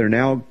goods that they're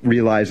now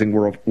realizing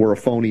were a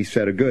phony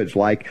set of goods,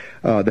 like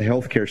the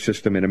healthcare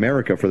system in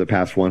America for the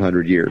past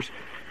 100 years.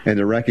 And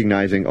they're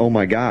recognizing, oh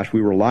my gosh,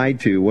 we were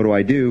lied to. What do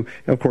I do?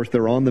 And of course,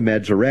 they're on the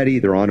meds already.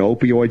 They're on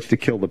opioids to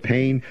kill the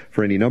pain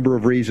for any number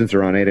of reasons.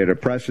 They're on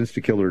antidepressants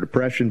to kill their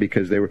depression,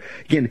 because they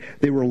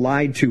were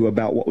lied to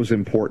about what was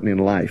important in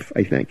life,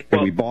 I think.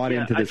 And we bought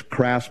into this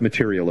crass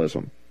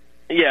materialism.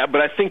 Yeah,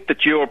 but I think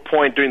that your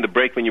point during the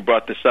break when you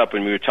brought this up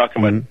and we were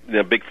talking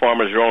about big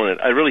pharma's role in it,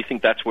 I really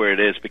think that's where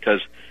it is,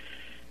 because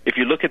if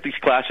you look at these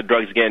class of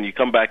drugs, again, you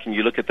come back and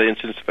you look at the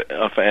incidence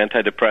of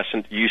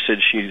antidepressant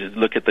usage, you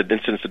look at the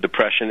incidence of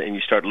depression, and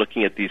you start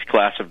looking at these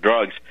class of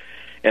drugs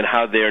and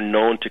how they're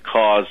known to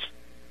cause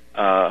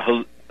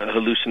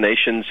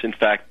hallucinations. In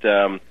fact,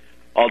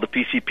 all the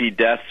PCP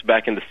deaths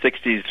back in the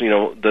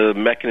 60s, the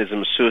mechanism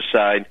of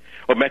suicide,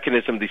 or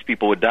mechanism these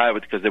people would die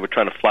with, because they were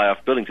trying to fly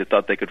off buildings. They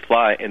thought they could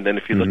fly. And then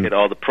if you look at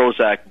all the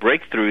Prozac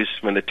breakthroughs,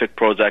 when they took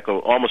Prozac, or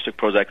almost took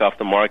Prozac off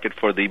the market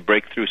for the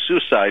breakthrough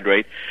suicide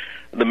rate,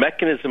 the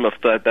mechanism of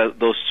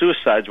those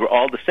suicides were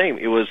all the same.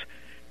 It was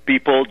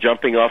people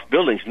jumping off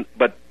buildings.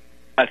 But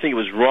I think it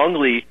was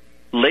wrongly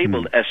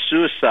labeled as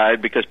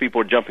suicide because people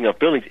were jumping off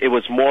buildings. It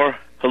was more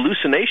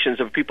hallucinations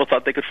of people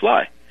thought they could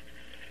fly.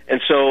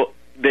 And so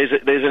there's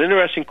an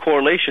interesting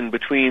correlation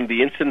between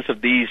the incidence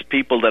of these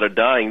people that are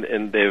dying,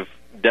 and they've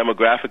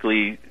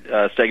demographically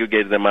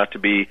segregated them out to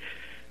be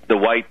the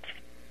white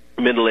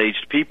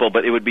middle-aged people,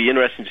 but it would be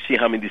interesting to see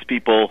how many of these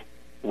people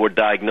were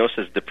diagnosed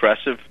as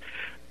depressive.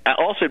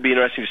 Also, it'd be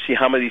interesting to see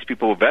how many of these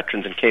people were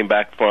veterans and came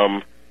back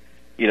from,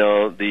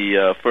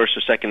 the First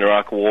or Second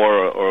Iraq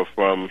War or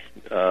from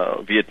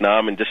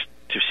Vietnam, and just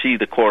to see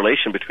the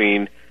correlation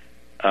between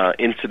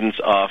incidence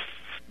of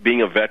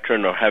being a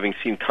veteran or having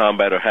seen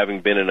combat or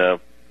having been in a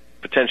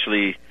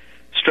potentially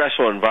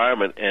stressful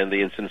environment and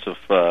the incidence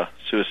of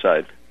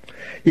suicide.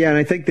 Yeah, and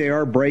I think they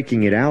are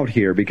breaking it out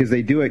here, because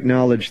they do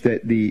acknowledge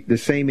that the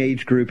same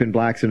age group in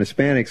blacks and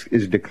Hispanics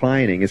is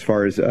declining as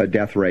far as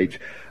death rates.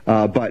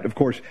 But, of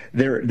course,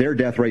 their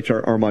death rates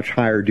are much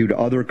higher due to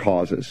other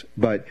causes.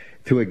 But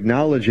to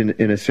acknowledge,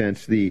 in a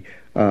sense, the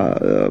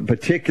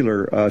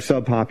particular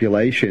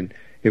subpopulation,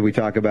 if we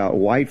talk about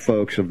white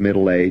folks of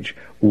middle age,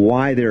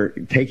 why they're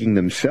taking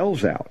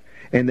themselves out.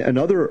 And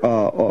another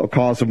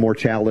cause of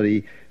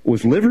mortality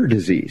was liver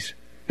disease.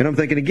 And I'm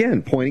thinking,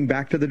 again, pointing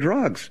back to the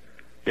drugs.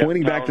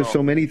 Pointing back to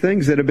so many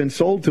things that have been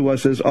sold to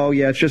us as, oh,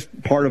 yeah, it's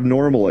just part of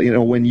normal.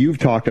 When you've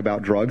talked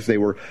about drugs, they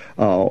were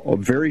a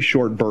very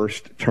short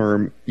burst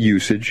term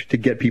usage to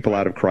get people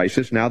out of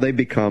crisis. Now they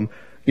become,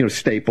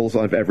 staples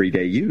of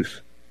everyday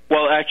use.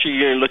 Well,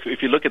 actually,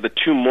 if you look at the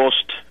two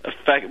most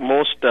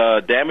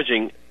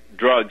damaging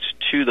drugs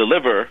to the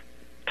liver,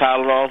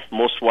 Tylenol,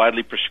 most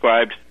widely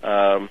prescribed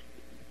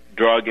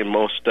drug and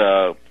most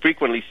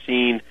frequently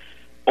seen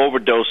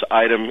overdose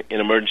item in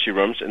emergency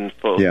rooms and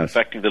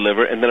affecting the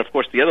liver. And then, of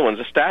course, the other one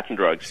is a statin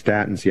drug.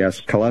 Statins, yes.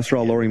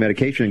 Cholesterol-lowering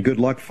medication. And good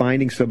luck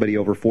finding somebody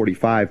over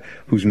 45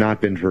 who's not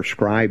been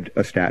prescribed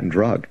a statin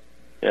drug.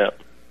 Yeah.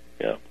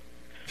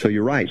 So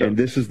you're right, and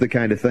this is the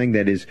kind of thing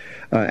that is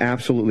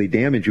absolutely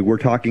damaging. We're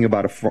talking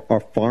about a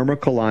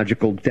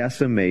pharmacological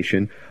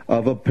decimation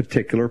of a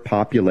particular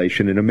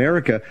population in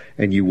America,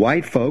 and you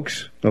white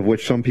folks, of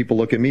which some people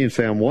look at me and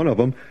say I'm one of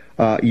them,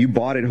 you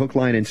bought it hook,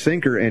 line, and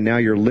sinker, and now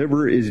your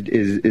liver is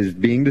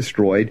being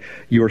destroyed,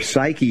 your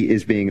psyche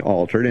is being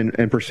altered,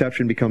 and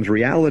perception becomes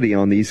reality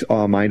on these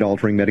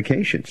mind-altering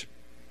medications.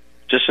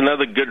 Just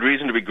another good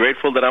reason to be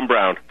grateful that I'm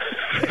brown.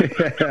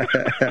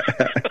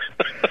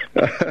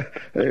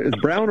 Is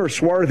brown or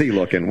swarthy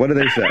looking? What do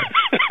they say?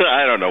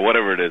 I don't know,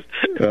 whatever it is.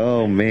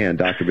 Oh, man,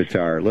 Dr.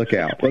 Buttar, look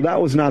out. Well,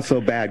 that was not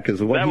so bad because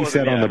of what he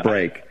said on the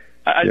break.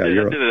 I did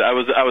it. I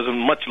was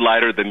much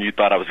lighter than you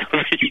thought I was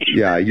going to be.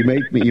 Yeah, you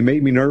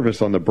made me nervous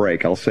on the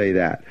break. I'll say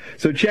that.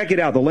 So check it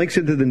out. The link's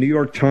into the New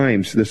York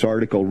Times. This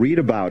article. Read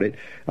about it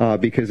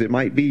because it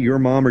might be your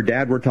mom or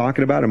dad we're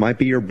talking about. It might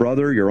be your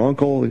brother, your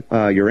uncle,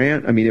 your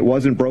aunt. I mean, it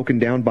wasn't broken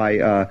down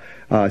by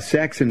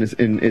sex, and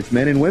it's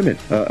men and women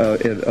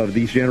of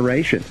these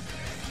generations.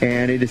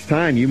 And it is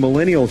time, you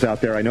millennials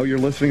out there. I know you're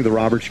listening to the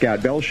Robert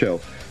Scott Bell Show.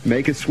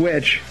 Make a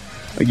switch.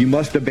 You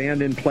must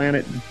abandon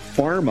Planet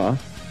Pharma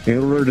in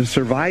order to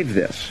survive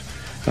this.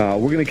 We're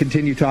going to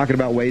continue talking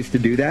about ways to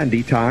do that and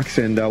detox,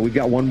 and we've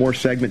got one more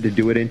segment to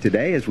do it in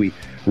today as we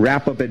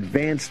wrap up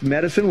Advanced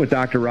Medicine with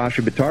Dr.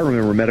 Rashid Buttar.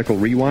 Remember Medical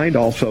Rewind,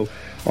 also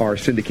our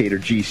syndicator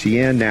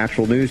GCN,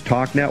 Natural News,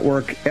 Talk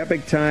Network,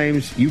 Epic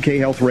Times, UK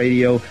Health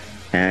Radio,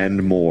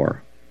 and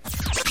more.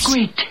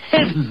 Great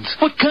heavens!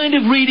 What kind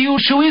of radio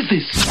show is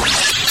this?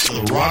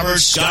 The Robert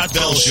Scott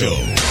Bell Show.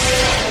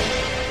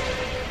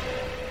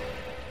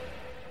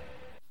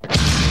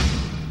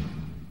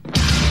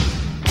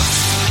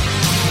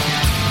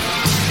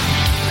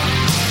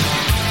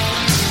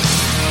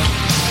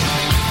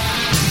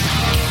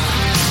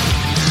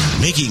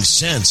 Making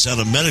sense out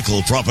of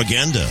medical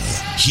propaganda.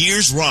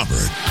 Here's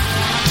Robert.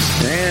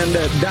 And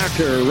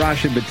Dr.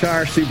 Rashid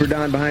Buttar, Super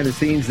Don behind the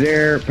scenes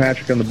there,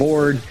 Patrick on the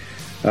board.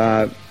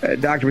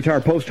 Dr.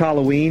 Buttar,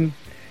 post-Halloween,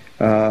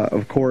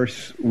 of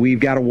course,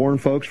 we've got to warn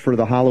folks for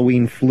the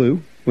Halloween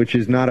flu, which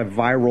is not a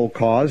viral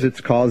cause.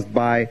 It's caused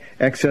by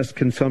excess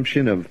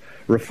consumption of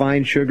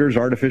refined sugars,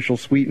 artificial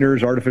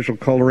sweeteners, artificial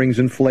colorings,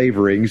 and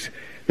flavorings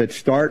that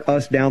start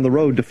us down the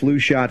road to flu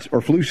shots or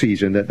flu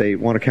season that they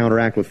want to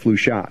counteract with flu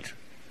shots.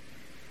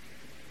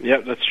 Yeah,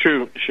 that's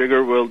true.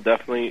 Sugar will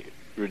definitely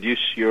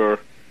reduce your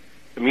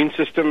immune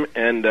system,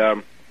 and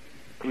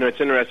it's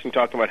interesting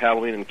talking about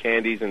Halloween and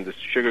candies and the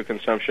sugar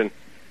consumption.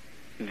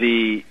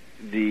 There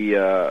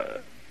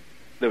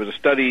was a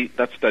study.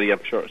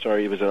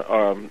 It was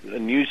a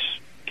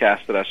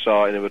newscast that I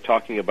saw, and it was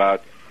talking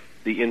about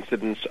the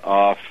incidence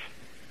of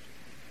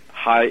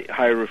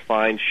high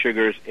refined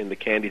sugars in the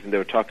candies, and they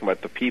were talking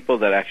about the people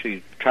that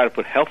actually try to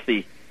put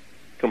healthy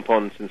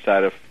components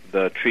inside of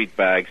the treat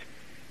bags.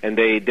 And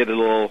they did a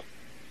little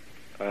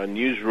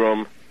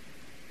newsroom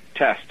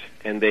test,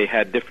 and they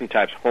had different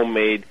types,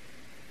 homemade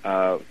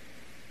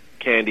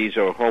candies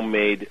or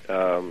homemade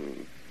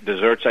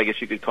desserts, I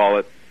guess you could call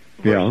it,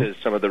 versus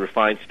some of the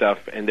refined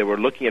stuff. And they were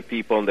looking at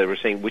people, and they were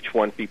saying which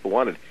one people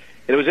wanted.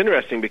 And it was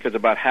interesting because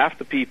about half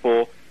the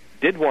people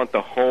did want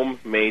the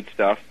homemade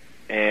stuff,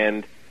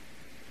 and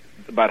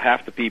about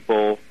half the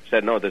people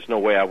said, no, there's no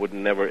way, I would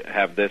never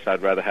have this,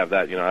 I'd rather have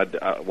that.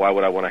 Why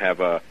would I want to have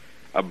a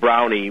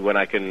brownie when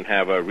I can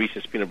have a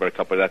Reese's peanut butter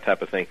cup or that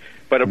type of thing?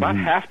 But about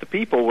half the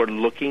people were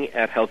looking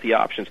at healthy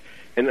options.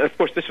 And, of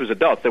course, this was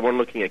adults. They weren't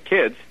looking at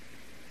kids.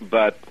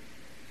 But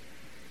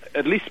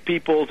at least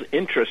people's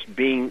interest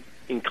being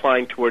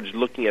inclined towards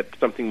looking at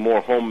something more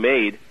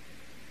homemade.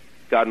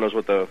 God knows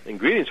what the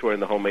ingredients were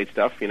in the homemade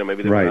stuff.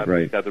 Maybe they were not.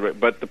 Right.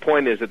 But the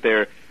point is that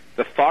the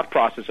thought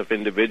process of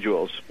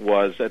individuals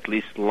was at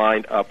least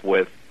lined up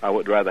with, I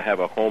would rather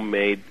have a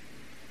homemade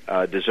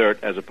dessert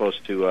as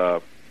opposed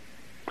to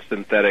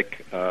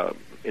synthetic,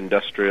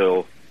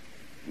 industrial,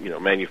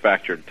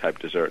 manufactured type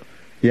dessert.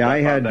 Yeah,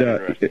 I had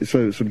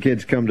some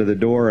kids come to the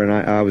door, and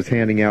I was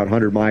handing out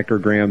 100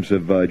 micrograms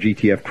of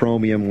GTF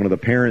chromium. One of the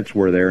parents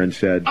were there and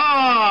said,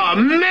 "Oh,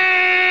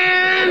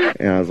 man!"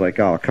 And I was like,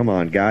 "Oh, come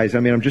on, guys. I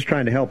mean, I'm just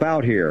trying to help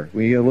out here.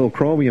 We need a little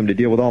chromium to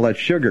deal with all that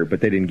sugar,"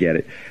 but they didn't get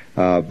it.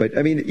 But,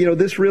 I mean,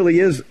 this really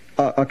is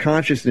a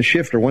consciousness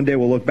shifter. One day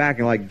we'll look back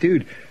and like,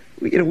 dude,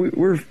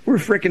 we're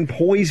frickin'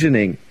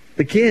 poisoning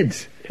the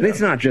kids. And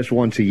it's not just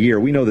once a year.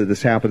 We know that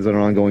this happens on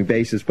an ongoing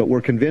basis, but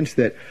we're convinced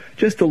that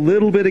just a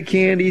little bit of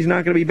candy is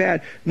not going to be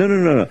bad.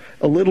 No.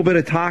 A little bit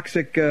of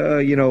toxic,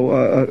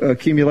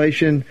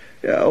 accumulation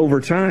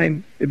over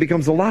time, it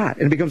becomes a lot.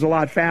 And it becomes a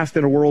lot fast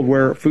in a world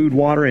where food,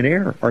 water, and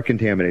air are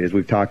contaminated, as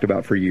we've talked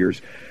about for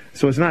years.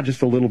 So it's not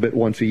just a little bit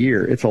once a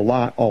year. It's a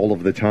lot all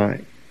of the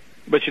time.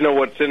 But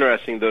what's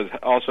interesting, though, is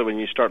also when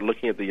you start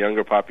looking at the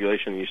younger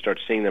population, you start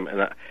seeing them,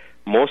 and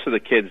most of the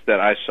kids that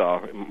I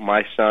saw,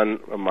 my son,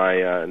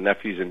 my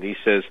nephews and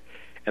nieces,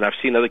 and I've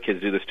seen other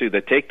kids do this too,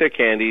 they take their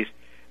candies,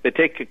 they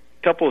take a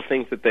couple of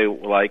things that they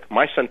like.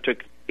 My son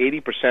took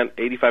 80%,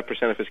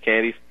 85% of his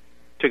candies,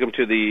 took them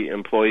to the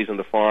employees on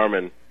the farm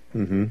and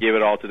gave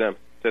it all to them.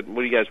 Said,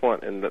 "What do you guys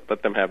want?" And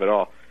let them have it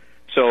all.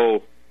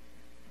 So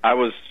I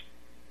was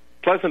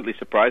pleasantly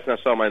surprised, and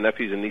I saw my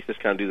nephews and nieces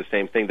kind of do the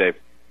same thing. They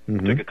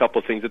took a couple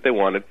of things that they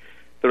wanted.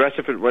 The rest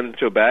of it went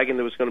into a bag, and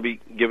it was going to be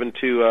given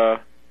to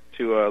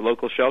a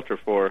local shelter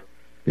for.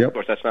 Yep. Of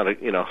course, that's not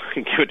give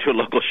it to a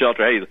local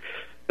shelter. Hey,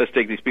 let's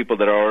take these people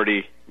that are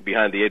already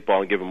behind the eight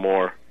ball and give them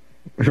more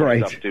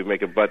stuff to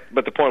make it. But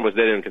the point was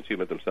they didn't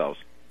consume it themselves.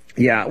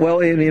 Yeah,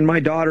 well, and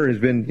my daughter has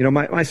been,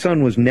 my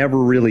son was never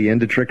really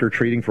into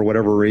trick-or-treating for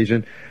whatever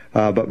reason,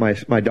 but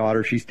my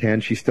daughter, she's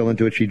 10, she's still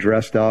into it, she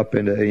dressed up,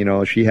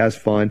 and, she has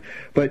fun,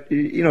 but,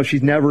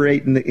 she's never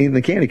eaten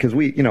the candy, because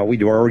we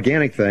do our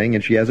organic thing,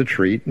 and she has a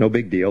treat, no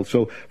big deal,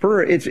 so for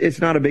her, it's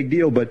not a big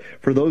deal, but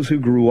for those who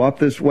grew up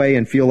this way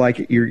and feel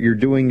like you're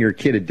doing your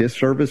kid a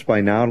disservice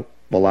by not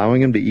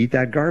allowing him to eat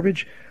that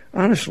garbage,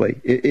 honestly,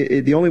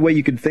 the only way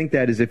you can think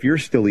that is if you're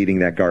still eating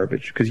that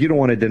garbage, because you don't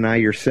want to deny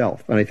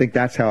yourself. And I think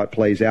that's how it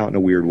plays out in a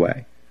weird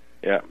way.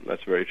 Yeah,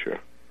 that's very true.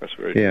 That's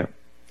very true.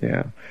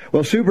 Yeah.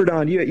 Well, Super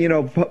Don,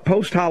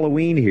 post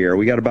Halloween here,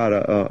 we got about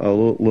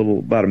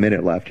about a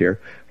minute left here.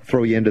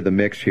 Throw you into the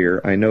mix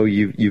here. I know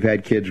you've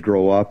had kids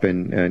grow up,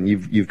 and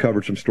you've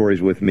covered some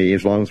stories with me.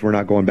 As long as we're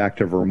not going back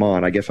to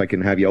Vermont, I guess I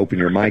can have you open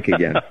your mic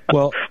again.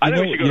 Well,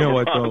 you know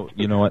what though?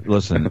 You know what?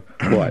 Listen,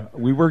 what?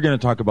 We were going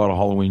to talk about a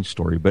Halloween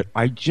story, but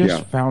I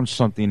just found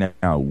something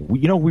out.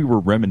 We were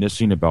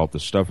reminiscing about the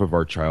stuff of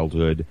our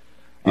childhood.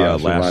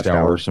 Last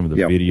hour, some of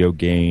the video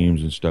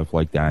games and stuff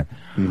like that.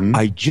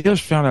 I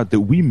just found out that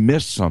we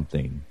missed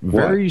something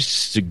very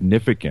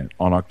significant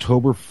on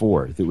October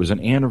 4th. It was an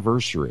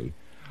anniversary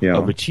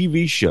of a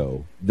TV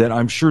show that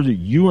I'm sure that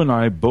you and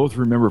I both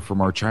remember from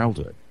our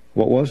childhood.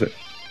 What was it?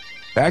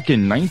 Back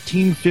in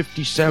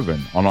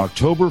 1957, on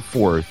October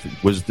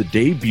 4th, was the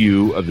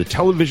debut of the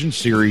television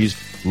series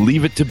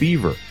Leave It to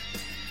Beaver.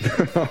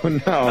 Oh,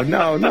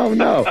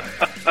 no.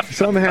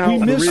 Somehow we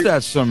missed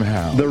that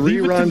somehow. The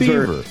reruns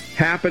are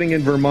happening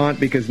in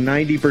Vermont because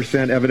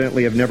 90%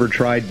 evidently have never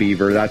tried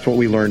beaver. That's what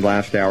we learned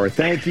last hour.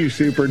 Thank you,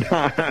 Super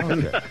Don.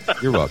 Okay.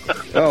 You're welcome.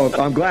 Oh,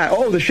 I'm glad.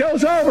 Oh, the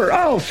show's over.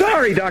 Oh,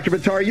 sorry, Dr.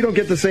 Buttar. You don't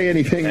get to say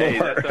anything more.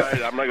 That's all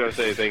right. I'm not going to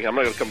say anything. I'm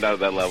not going to come down to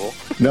that level.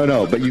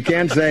 No, but you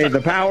can say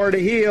the power to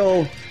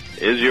heal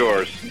is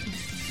yours.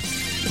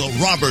 The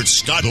Robert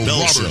Scott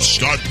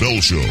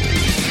Bell Show.